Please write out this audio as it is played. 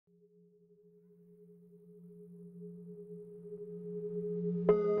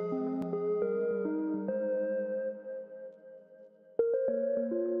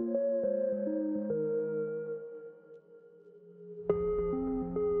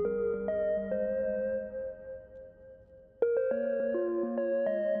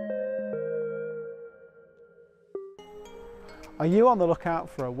Are you on the lookout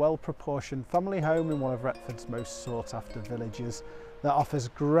for a well-proportioned family home in one of Retford's most sought-after villages that offers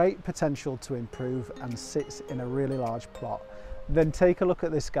great potential to improve and sits in a really large plot? Then take a look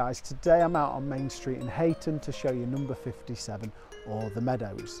at this, guys. Today I'm out on Main Street in Hayton to show you number 57, or the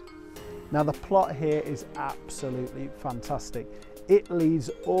Meadows. Now the plot here is absolutely fantastic. It leads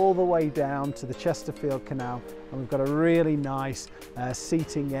all the way down to the Chesterfield Canal, and we've got a really nice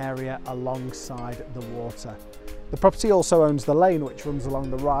seating area alongside the water. The property also owns the lane which runs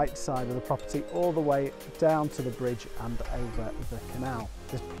along the right side of the property all the way down to the bridge and over the canal.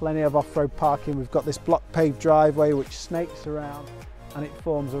 There's plenty of off-road parking. We've got this block paved driveway which snakes around and it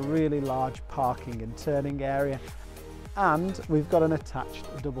forms a really large parking and turning area. And we've got an attached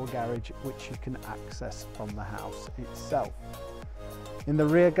double garage which you can access from the house itself. In the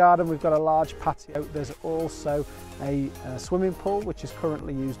rear garden we've got a large patio. There's also a swimming pool which is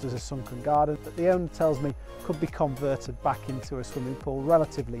currently used as a sunken garden, but the owner tells me could be converted back into a swimming pool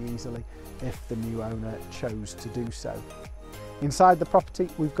relatively easily if the new owner chose to do so. Inside the property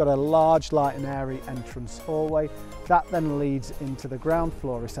we've got a large light and airy entrance hallway that then leads into the ground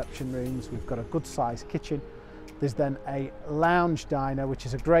floor reception rooms. We've got a good sized kitchen. There's then a lounge diner which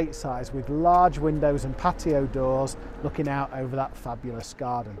is a great size with large windows and patio doors looking out over that fabulous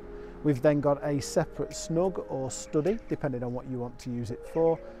garden. We've then got a separate snug or study depending on what you want to use it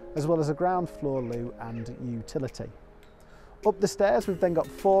for, as well as a ground floor loo and utility. Up the stairs we've then got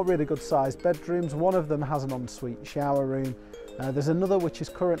 4 really good sized bedrooms. One of them has an ensuite shower room. There's another which is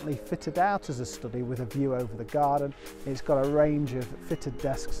currently fitted out as a study with a view over the garden. It's got a range of fitted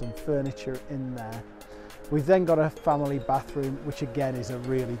desks and furniture in there. We've then got a family bathroom, which again is a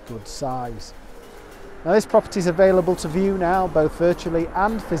really good size. Now this property is available to view now, both virtually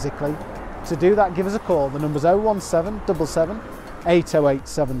and physically. To do that, give us a call. The number's 01777 808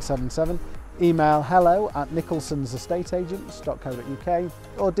 777. Email hello@nicholsonsestateagents.co.uk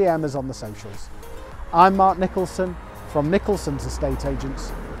or DM us on the socials. I'm Mark Nicholson from Nicholson's Estate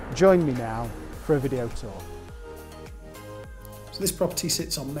Agents. Join me now for a video tour. So this property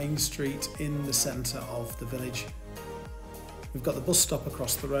sits on Main Street in the centre of the village. We've got the bus stop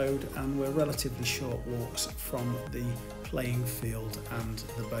across the road and we're relatively short walks from the playing field and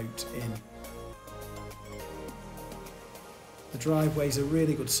the boat inn. The driveway's a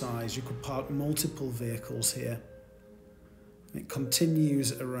really good size. You could park multiple vehicles here. It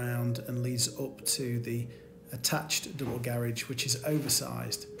continues around and leads up to the attached double garage, which is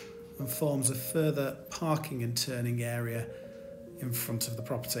oversized and forms a further parking and turning area in front of the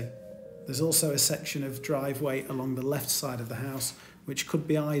property. There's also a section of driveway along the left side of the house which could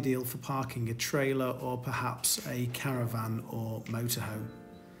be ideal for parking a trailer or perhaps a caravan or motorhome.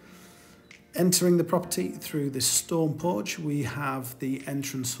 Entering the property through the storm porch we have the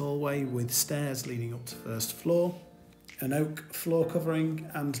entrance hallway with stairs leading up to first floor, an oak floor covering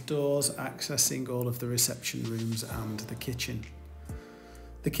and doors accessing all of the reception rooms and the kitchen.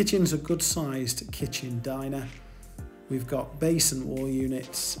 The kitchen's a good sized kitchen diner. We've got base and wall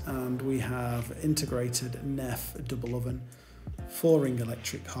units and we have integrated Neff double oven, 4-ring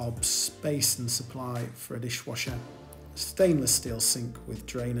electric hobs, space and supply for a dishwasher, stainless steel sink with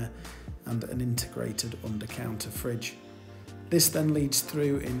drainer and an integrated under-counter fridge. This then leads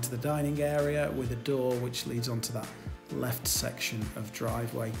through into the dining area with a door which leads onto that left section of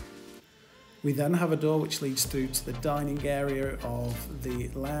driveway. We then have a door which leads through to the dining area of the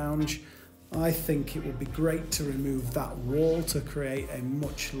lounge. I think it would be great to remove that wall to create a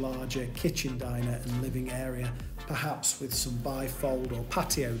much larger kitchen diner and living area, perhaps with some bifold or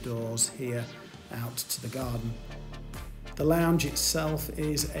patio doors here out to the garden. The lounge itself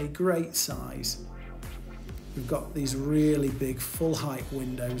is a great size. We've got these really big full height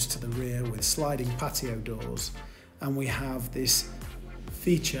windows to the rear with sliding patio doors, and we have this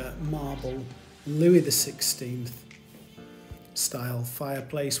feature marble Louis XVI style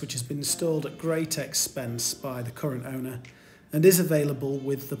fireplace which has been installed at great expense by the current owner and is available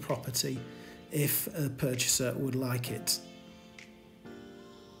with the property if a purchaser would like it.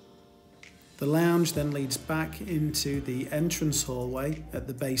 The lounge then leads back into the entrance hallway at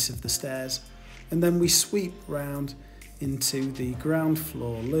the base of the stairs, and then we sweep round into the ground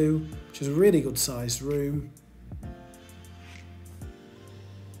floor loo, which is a really good sized room.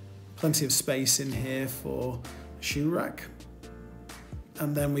 Plenty of space in here for a shoe rack.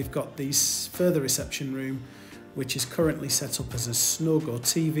 And then we've got this further reception room which is currently set up as a snug or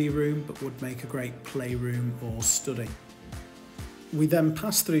TV room but would make a great playroom or study. We then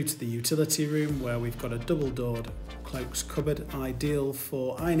pass through to the utility room where we've got a double-doored cloaks cupboard ideal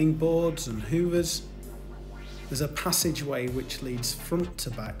for ironing boards and hoovers. There's a passageway which leads front to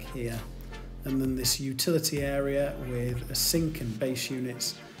back here and then this utility area with a sink and base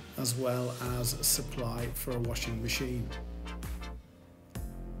units, as well as a supply for a washing machine.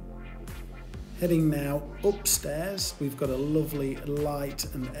 Heading now upstairs, we've got a lovely light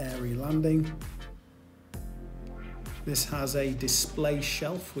and airy landing. This has a display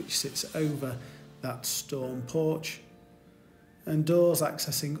shelf which sits over that storm porch, and doors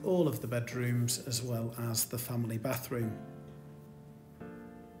accessing all of the bedrooms as well as the family bathroom.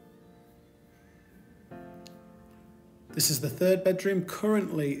 This is the third bedroom,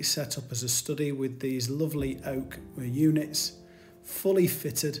 currently set up as a study with these lovely oak units, fully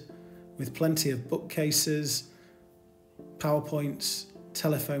fitted with plenty of bookcases, power points,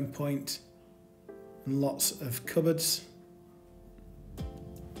 telephone point, and lots of cupboards.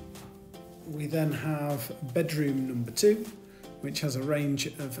 We then have bedroom number 2, which has a range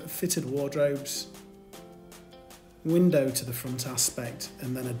of fitted wardrobes, window to the front aspect,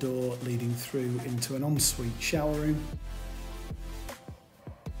 and then a door leading through into an ensuite shower room.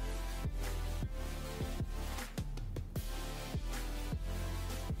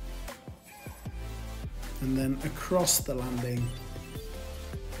 And then across the landing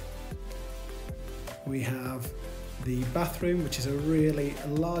we have the bathroom, which is a really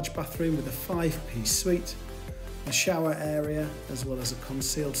large bathroom with a 5-piece suite, a shower area, as well as a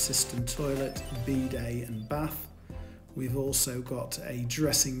concealed cistern toilet, bidet and bath. We've also got a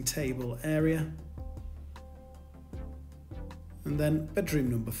dressing table area. And then bedroom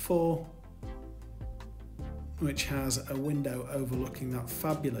number 4, which has a window overlooking that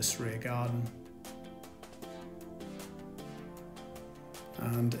fabulous rear garden,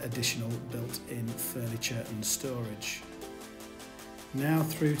 and additional built-in furniture and storage. Now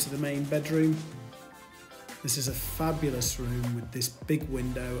through to the main bedroom. This is a fabulous room with this big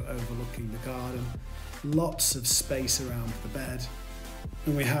window overlooking the garden, lots of space around the bed,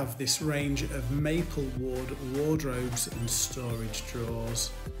 and we have this range of maple wood wardrobes and storage drawers,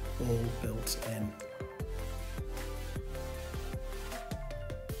 all built in.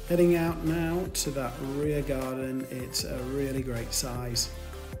 Heading out now to that rear garden, it's a really great size.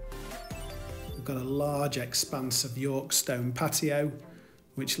 We've got a large expanse of York stone patio,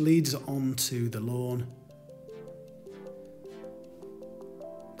 which leads onto the lawn.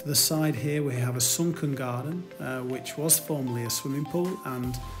 To the side here we have a sunken garden, which was formerly a swimming pool,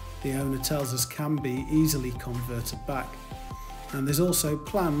 and the owner tells us can be easily converted back. And there's also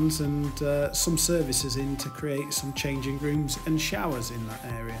plans and some services in to create some changing rooms and showers in that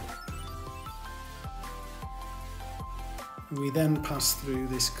area. We then pass through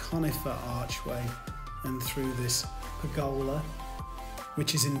this conifer archway and through this pergola,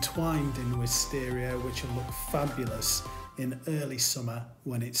 which is entwined in wisteria, which will look fabulous in early summer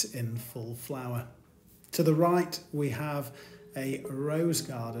when it's in full flower. To the right we have a rose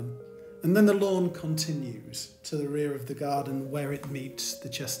garden, and then the lawn continues to the rear of the garden where it meets the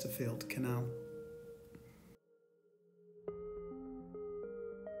Chesterfield Canal.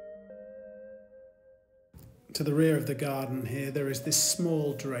 To the rear of the garden here there is this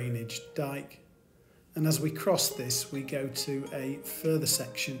small drainage dyke, and as we cross this we go to a further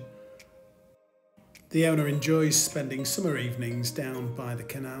section. The owner enjoys spending summer evenings down by the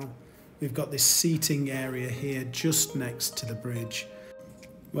canal. We've got this seating area here just next to the bridge,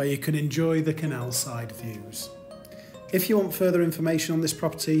 where you can enjoy the canal side views. If you want further information on this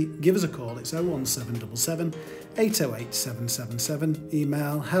property, give us a call. It's 01777 808 777.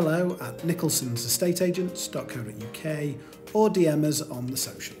 Email hello@nicholsonsestateagents.co.uk or DM us on the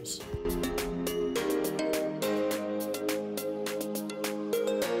socials.